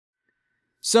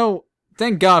So,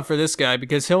 thank God for this guy,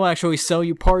 because he'll actually sell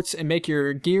you parts and make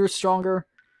your gear stronger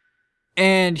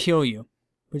and heal you,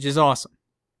 which is awesome.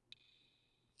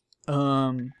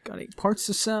 Got 8 parts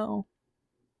to sell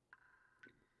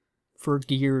for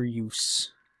gear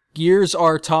use. Gears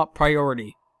are top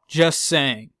priority. Just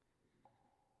saying.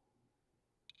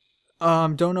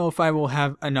 Don't know if I will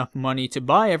have enough money to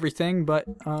buy everything, but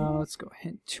let's go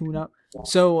ahead and tune up.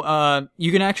 So,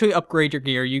 you can actually upgrade your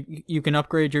gear. You can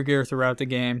upgrade your gear throughout the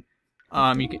game.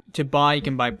 You can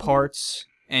buy parts,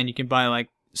 and you can buy like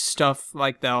stuff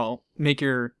like that'll make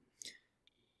your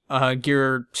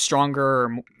gear stronger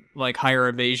or like higher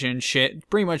evasion shit.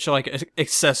 Pretty much like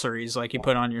accessories like you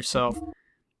put on yourself,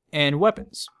 and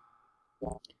weapons.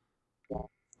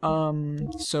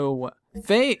 So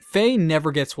Faye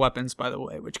never gets weapons, by the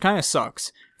way, which kind of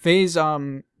sucks. Faye's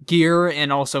gear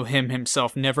and also him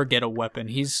himself never get a weapon.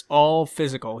 He's all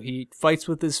physical. He fights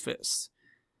with his fists.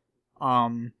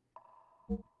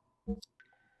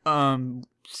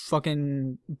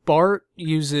 Fucking Bart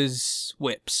uses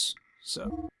whips.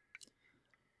 So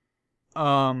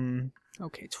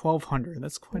okay, 1,200.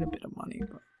 That's quite a bit of money,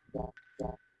 but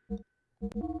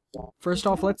first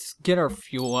off, let's get our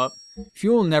fuel up.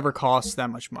 Fuel never costs that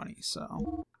much money,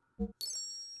 so.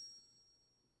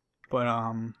 But,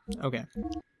 okay.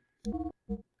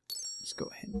 Let's go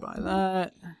ahead and buy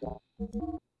that.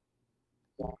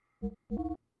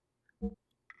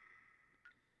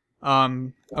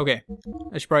 Okay.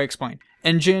 I should probably explain.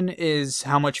 Engine is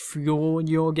how much fuel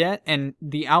you'll get, and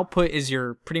the output is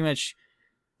your, pretty much,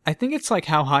 I think it's like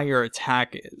how high your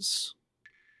attack is.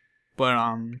 But,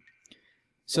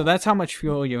 so that's how much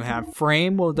fuel you have.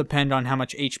 Frame will depend on how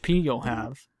much HP you'll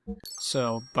have.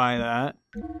 So, buy that.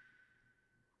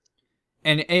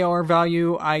 And AR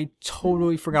value, I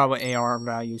totally forgot what AR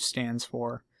value stands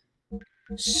for.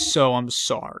 So, I'm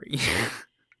sorry.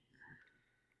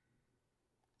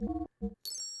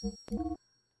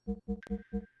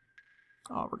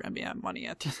 Oh, we're gonna be out of money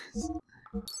after this.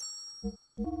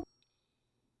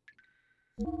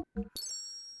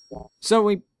 So,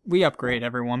 we upgrade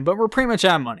everyone, but we're pretty much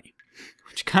out of money,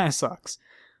 which kind of sucks.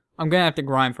 I'm gonna have to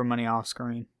grind for money off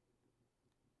screen.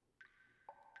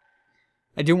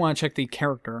 I do want to check the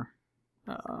character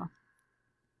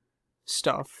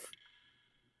stuff.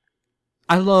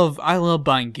 I love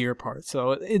buying gear parts,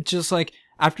 so it's just like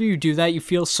after you do that, you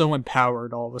feel so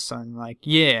empowered all of a sudden. Like,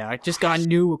 yeah, I just got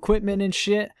new equipment and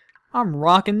shit. I'm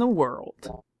rocking the world.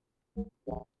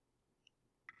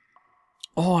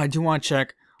 Oh, I do want to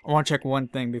check. I want to check one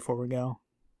thing before we go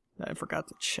that I forgot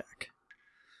to check.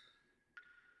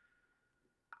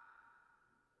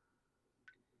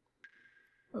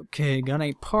 Okay, got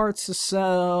 8 parts to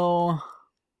sell.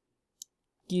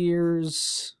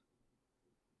 Gears.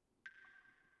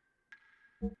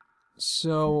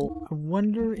 So, I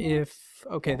wonder if...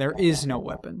 Okay, there is no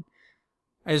weapon.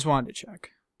 I just wanted to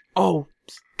check. Oh,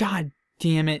 god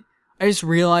damn it. I just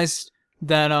realized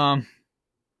that,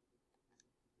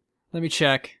 let me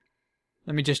check.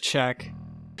 Let me just check.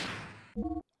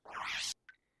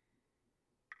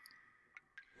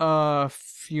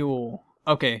 Fuel.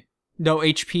 Okay. No,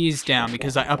 HP is down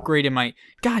because I upgraded my...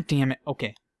 God damn it.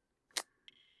 Okay.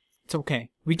 It's okay.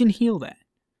 We can heal that.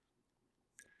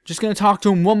 Just gonna talk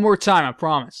to him one more time, I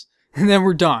promise. And then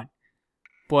we're done.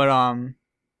 But,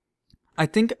 I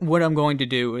think what I'm going to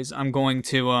do is I'm going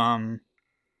to,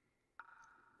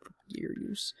 gear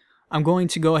use. I'm going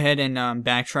to go ahead and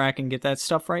backtrack and get that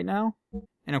stuff right now.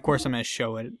 And of course I'm going to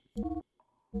show it.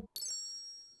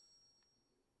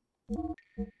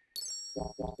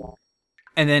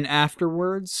 And then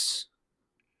afterwards,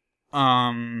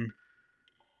 I'm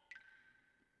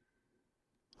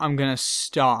going to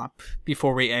stop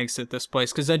before we exit this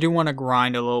place. Because I do want to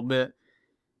grind a little bit.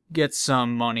 Get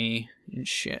some money and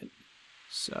shit.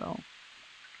 So,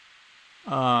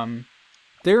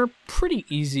 they're pretty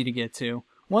easy to get to.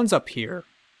 One's up here,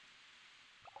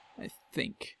 I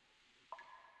think.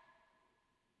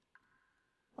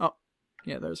 Oh,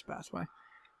 yeah, there's a pathway.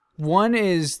 One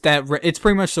is that it's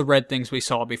pretty much the red things we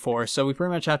saw before, so we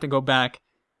pretty much have to go back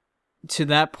to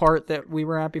that part that we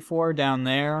were at before, down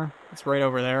there. It's right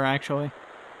over there, actually.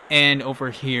 And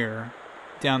over here,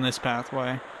 down this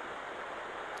pathway.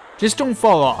 Just don't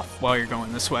fall off while you're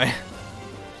going this way.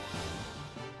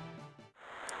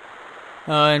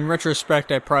 In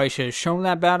retrospect, I probably should have shown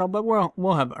that battle, but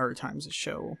we'll have other times to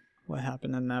show what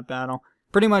happened in that battle.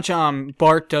 Pretty much,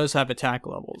 Bart does have attack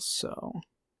levels, so...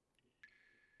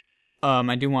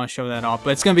 I do want to show that off, but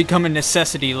it's going to become a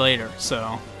necessity later,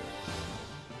 so...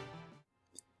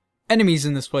 Enemies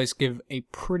in this place give a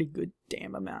pretty good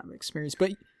damn amount of experience,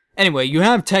 but anyway, you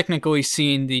have technically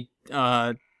seen the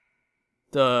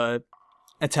the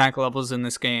attack levels in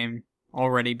this game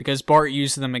already, because Bart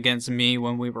used them against me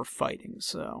when we were fighting,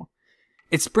 so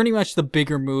it's pretty much the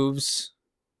bigger moves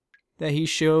that he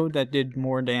showed that did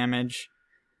more damage.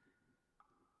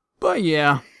 But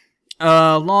yeah,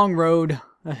 long road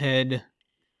ahead.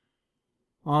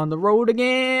 On the road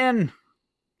again!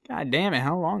 God damn it,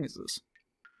 how long is this?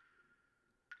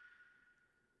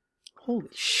 Holy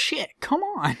shit, come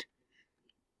on!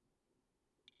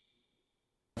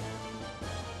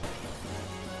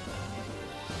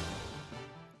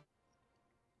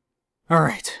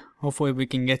 Alright, hopefully we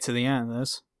can get to the end of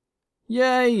this.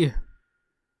 Yay!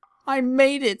 I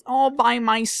made it all by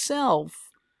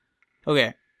myself!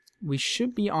 Okay, we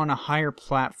should be on a higher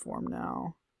platform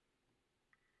now.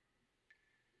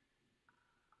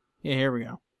 Yeah, here we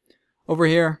go. Over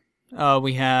here,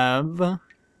 we have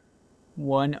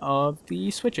one of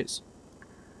the switches.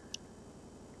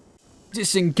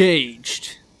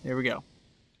 Disengaged! There we go.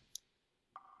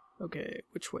 Okay,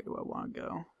 which way do I want to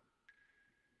go?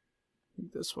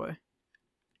 This way.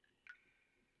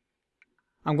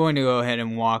 I'm going to go ahead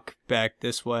and walk back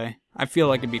this way. I feel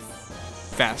like it'd be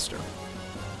faster.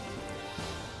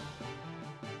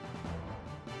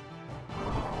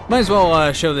 Might as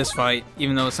well show this fight,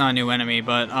 even though it's not a new enemy,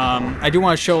 but I do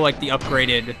want to show like the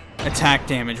upgraded attack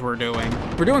damage we're doing.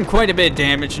 We're doing quite a bit of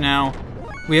damage now.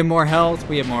 We have more health,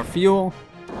 we have more fuel.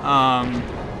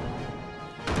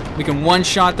 We can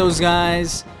one-shot those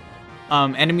guys.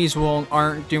 Enemies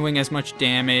aren't doing as much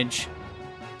damage.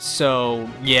 So,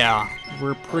 yeah,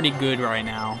 we're pretty good right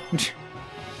now.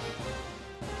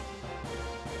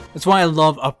 That's why I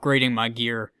love upgrading my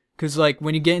gear. Because, like,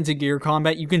 when you get into gear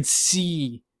combat, you can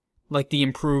see, like, the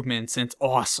improvements, and it's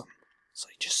awesome. It's,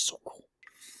 like, just so cool.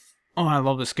 Oh, I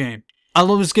love this game. I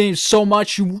love this game so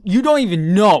much, you don't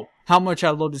even know how much I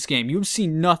love this game. You've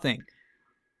seen nothing.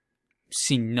 You've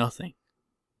seen nothing.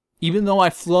 Even though I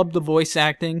flubbed the voice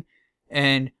acting,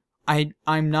 and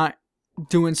I'm not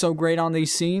doing so great on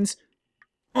these scenes,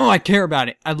 oh, I care about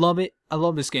it. I love it. I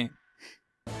love this game.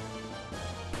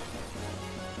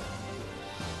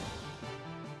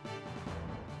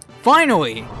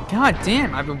 Finally! God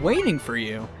damn, I've been waiting for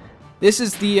you. This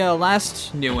is the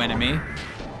last new enemy.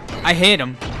 I hate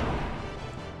him.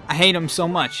 I hate him so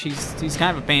much. He's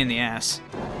kind of a pain in the ass.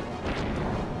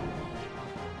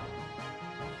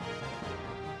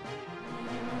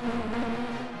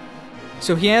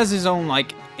 So he has his own,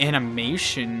 like,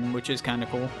 animation, which is kind of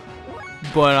cool.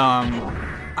 But,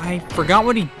 I forgot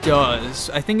what he does.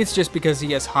 I think it's just because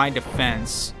he has high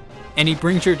defense. And he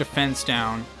brings your defense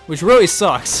down, which really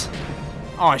sucks.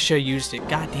 Oh, I should have used it.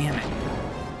 God damn it.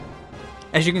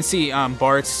 As you can see,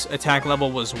 Bart's attack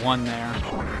level was 1 there.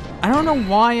 I don't know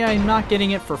why I'm not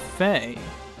getting it for Faye.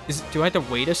 Do I have to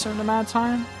wait a certain amount of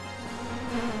time?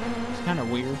 It's kind of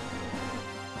weird.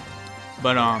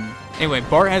 But, anyway,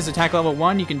 Bart has attack level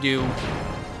 1. You can do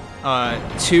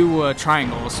 2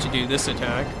 triangles to do this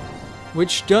attack,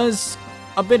 which does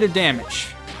a bit of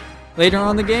damage. Later on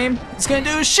in the game, it's going to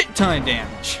do a shit ton of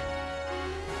damage.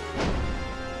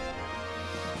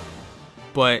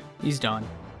 But he's done.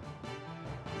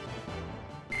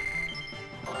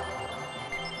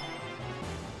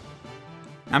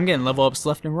 I'm getting level ups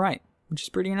left and right, which is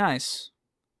pretty nice.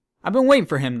 I've been waiting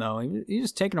for him, though. He's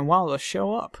just taking a while to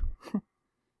show up.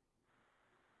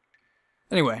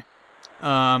 Anyway,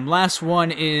 last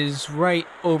one is right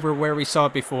over where we saw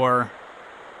it before.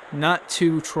 Not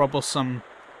too troublesome.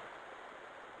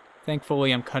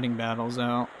 Thankfully, I'm cutting battles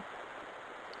out,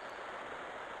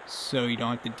 so you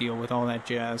don't have to deal with all that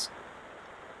jazz.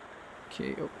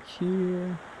 Okay, over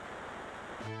here.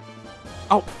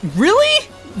 Oh, really?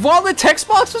 While the text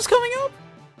box was coming up?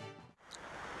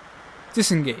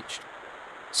 Disengaged.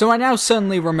 So I now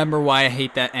suddenly remember why I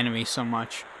hate that enemy so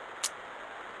much.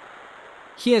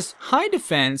 He has high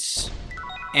defense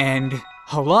and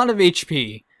a lot of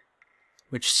HP,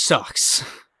 which sucks.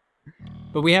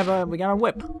 But we got a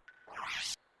whip.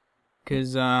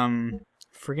 Cause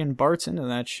friggin' Bart's into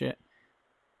that shit.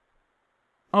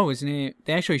 Oh, his name.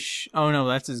 They actually. Oh no,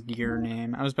 that's his gear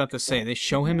name. I was about to say they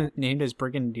show him named as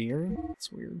Brigadier. That's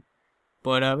weird.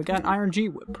 But we got an Iron G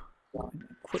whip.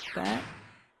 Quit that.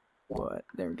 But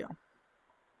there we go.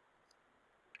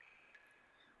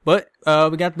 But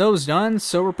we got those done,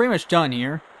 so we're pretty much done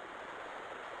here.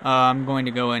 I'm going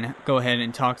to go ahead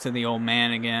and talk to the old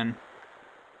man again.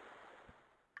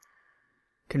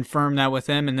 Confirm that with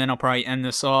him, and then I'll probably end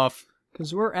this off.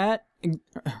 Because we're at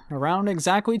around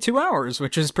exactly 2 hours,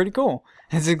 which is pretty cool.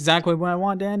 That's exactly when I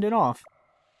wanted to end it off.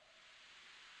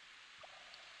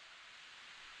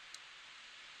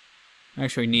 I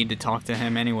actually need to talk to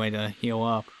him anyway to heal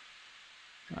up.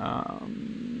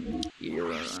 Here.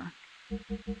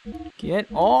 Get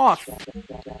off!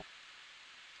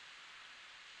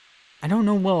 I don't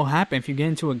know what will happen if you get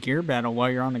into a gear battle while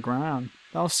you're on the ground.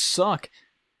 That'll suck.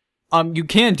 You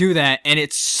can do that, and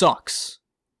it sucks.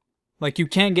 Like, you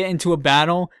can't get into a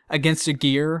battle against a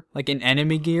gear, like an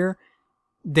enemy gear.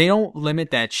 They don't limit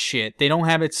that shit. They don't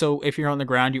have it so if you're on the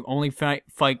ground, you only fight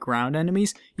ground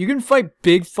enemies. You can fight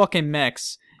big fucking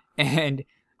mechs, and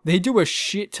they do a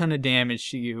shit ton of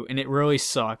damage to you, and it really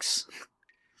sucks.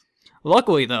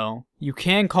 Luckily, though, you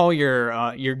can call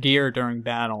your gear during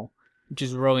battle, which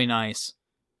is really nice.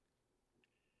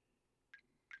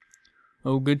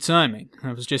 Oh, good timing.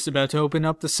 I was just about to open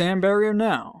up the sand barrier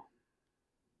now.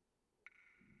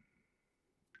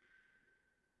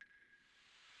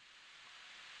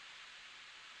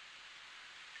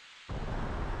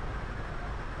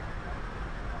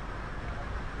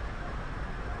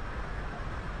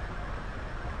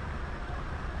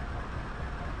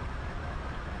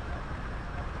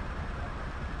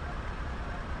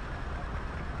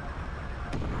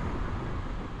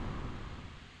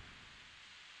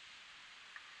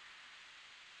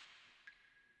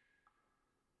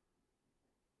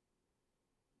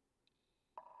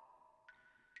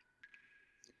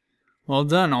 Well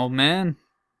done, old man.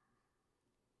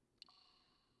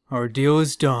 Our deal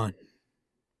is done.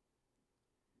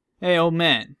 Hey, old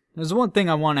man, there's one thing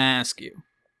I want to ask you.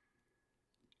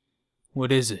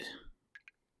 What is it?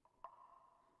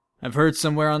 I've heard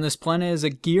somewhere on this planet is a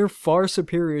gear far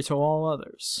superior to all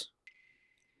others.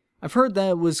 I've heard that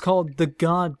it was called the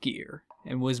God Gear,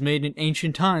 and was made in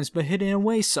ancient times but hidden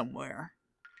away somewhere.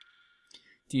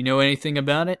 Do you know anything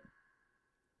about it?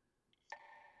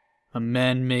 A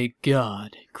man-made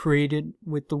god, created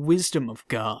with the wisdom of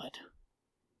God.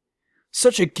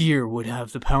 Such a gear would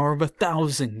have the power of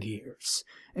 1,000 gears.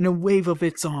 In a wave of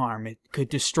its arm, it could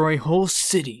destroy whole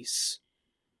cities.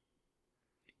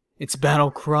 Its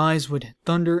battle cries would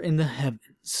thunder in the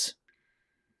heavens.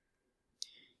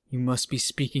 You must be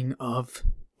speaking of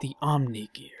the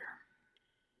Omni Gear.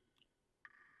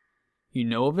 You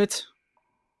know of it?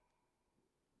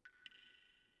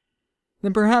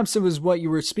 Then perhaps it was what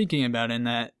you were speaking about in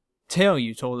that tale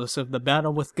you told us of the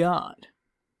battle with God.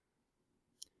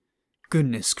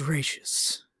 Goodness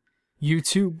gracious. You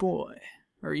too, boy.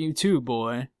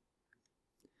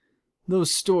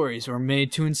 Those stories were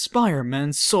made to inspire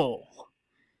men's soul.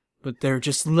 But they're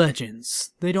just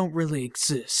legends. They don't really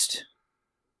exist.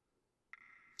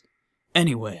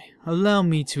 Anyway, allow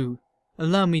me to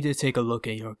take a look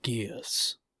at your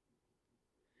gears.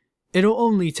 It'll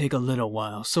only take a little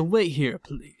while, so wait here,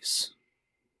 please.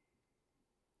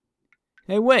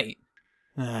 Hey, wait!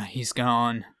 He's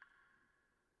gone.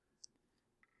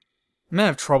 I'm gonna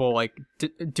have trouble, like,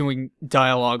 doing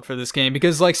dialogue for this game,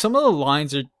 because, like, some of the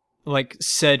lines are, like,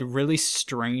 said really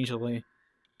strangely,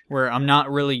 where I'm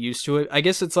not really used to it. I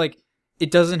guess it's, like,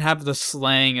 it doesn't have the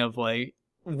slang of, like,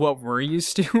 what we're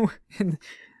used to, in,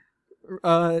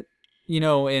 you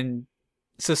know, in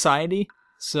society,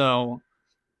 so...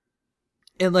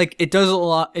 It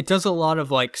does a lot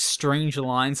of, like, strange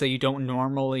lines that you don't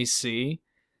normally see.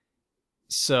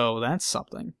 So, that's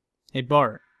something. Hey,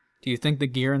 Bart, do you think the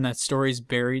gear in that story is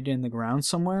buried in the ground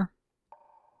somewhere?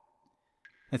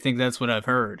 I think that's what I've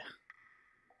heard.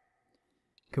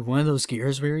 Could one of those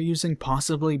gears we were using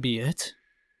possibly be it?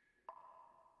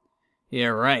 Yeah,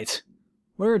 right.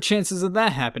 What are the chances of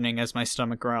that happening as my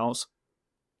stomach growls?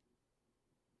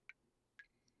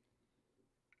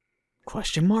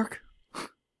 Question mark?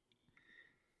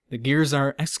 The gears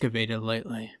are excavated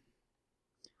lately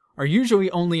are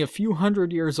usually only a few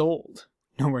hundred years old,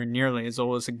 nowhere nearly as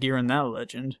old as a gear in that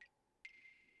legend.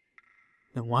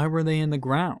 Then why were they in the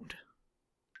ground?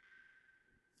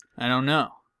 I don't know.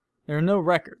 There are no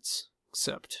records,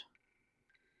 except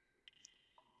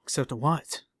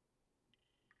what?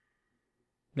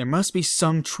 There must be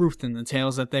some truth in the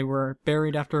tales that they were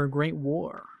buried after a great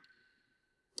war.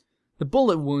 The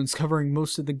bullet wounds covering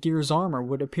most of the gear's armor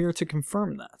would appear to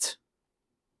confirm that.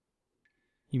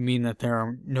 You mean that there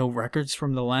are no records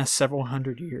from the last several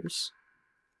hundred years?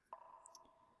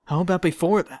 How about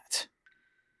before that?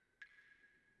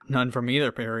 None from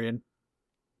either period.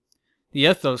 The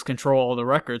Ethos control all the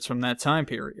records from that time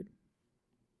period.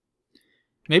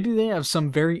 Maybe they have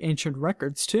some very ancient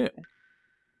records too.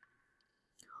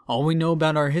 All we know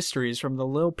about our history is from the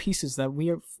little pieces that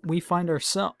we find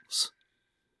ourselves.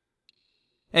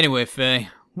 Anyway, Faye,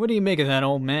 what do you make of that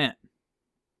old man?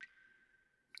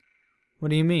 What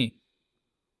do you mean?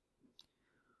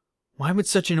 Why would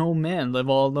such an old man live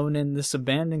all alone in this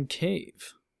abandoned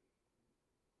cave?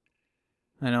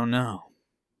 I don't know.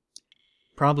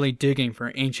 Probably digging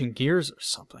for ancient gears or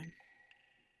something.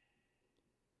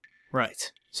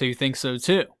 Right. So you think so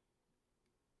too?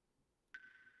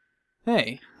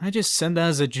 Hey, I just said that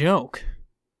as a joke.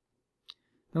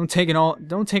 Don't take all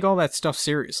that stuff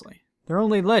seriously. They're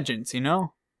only legends, you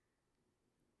know?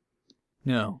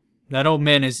 No, that old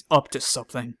man is up to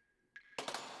something.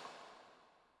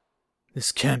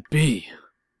 This can't be.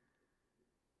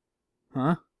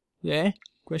 Huh? Yeah?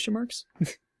 Question marks?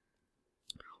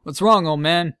 What's wrong, old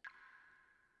man?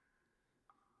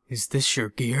 Is this your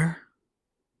gear?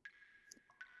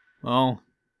 Well,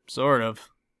 sort of.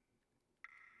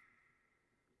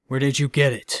 Where did you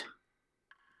get it?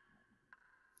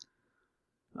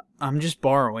 I'm just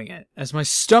borrowing it, as my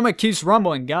stomach keeps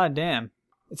rumbling, goddamn.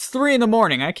 It's 3 in the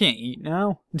morning, I can't eat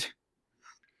now.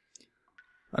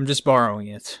 I'm just borrowing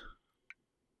it.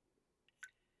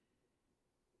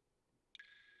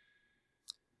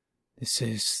 This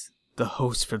is the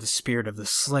host for the spirit of the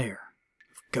Slayer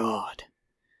of God.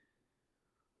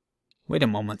 Wait a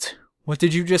moment. What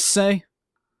did you just say?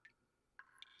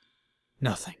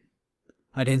 Nothing.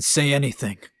 I didn't say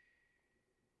anything.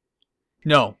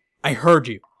 No, I heard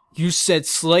you. You said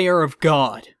Slayer of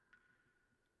God.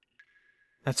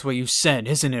 That's what you said,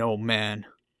 isn't it, old man?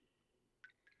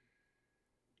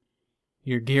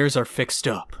 Your gears are fixed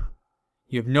up.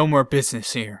 You have no more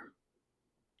business here.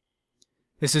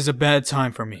 This is a bad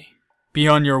time for me. Be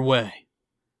on your way.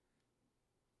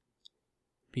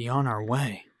 Be on our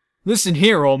way? Listen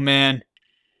here, old man.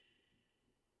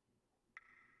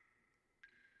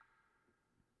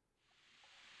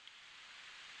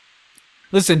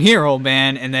 Listen here, old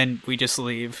man, and then we just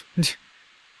leave.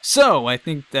 So, I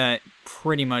think that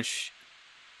pretty much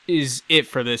is it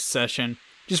for this session.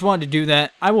 Just wanted to do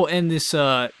that. I will end this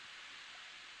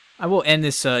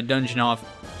dungeon off.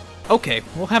 Okay,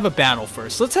 we'll have a battle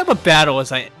first. Let's have a battle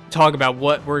as I talk about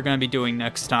what we're going to be doing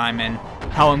next time and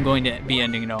how I'm going to be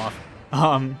ending it off.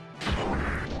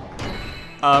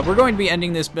 We're going to be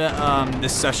ending this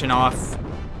this session off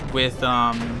with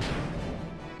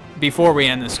before we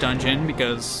end this dungeon,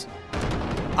 because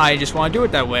I just want to do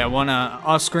it that way. I want to,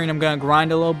 off screen, I'm going to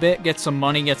grind a little bit, get some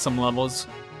money, get some levels.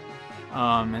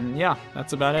 And yeah,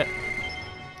 that's about it.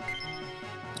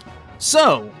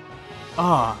 So,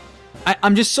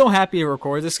 I'm just so happy to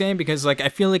record this game because, like, I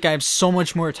feel like I have so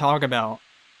much more to talk about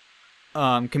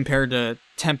compared to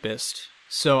Tempest.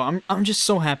 So I'm just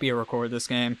so happy to record this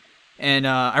game, and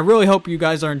I really hope you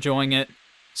guys are enjoying it.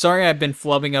 Sorry I've been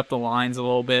flubbing up the lines a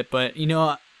little bit, but you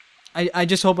know, I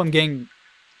just hope I'm getting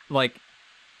the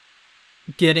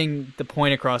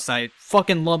point across. I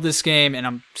fucking love this game, and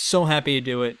I'm so happy to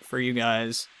do it for you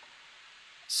guys.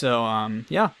 So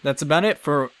yeah, that's about it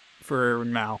for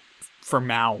now. For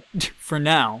now.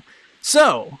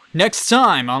 So, next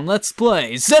time on Let's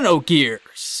Play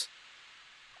Xenogears,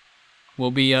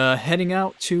 we'll be heading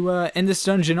out to end this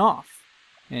dungeon off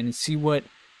and see what's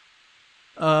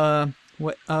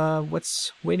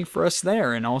waiting for us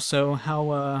there, and also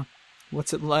how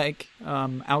what's it like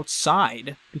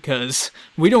outside, because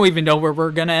we don't even know where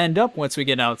we're gonna end up once we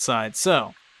get outside.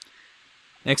 So,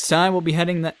 next time we'll be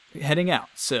heading out.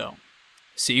 So,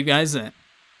 see you guys then.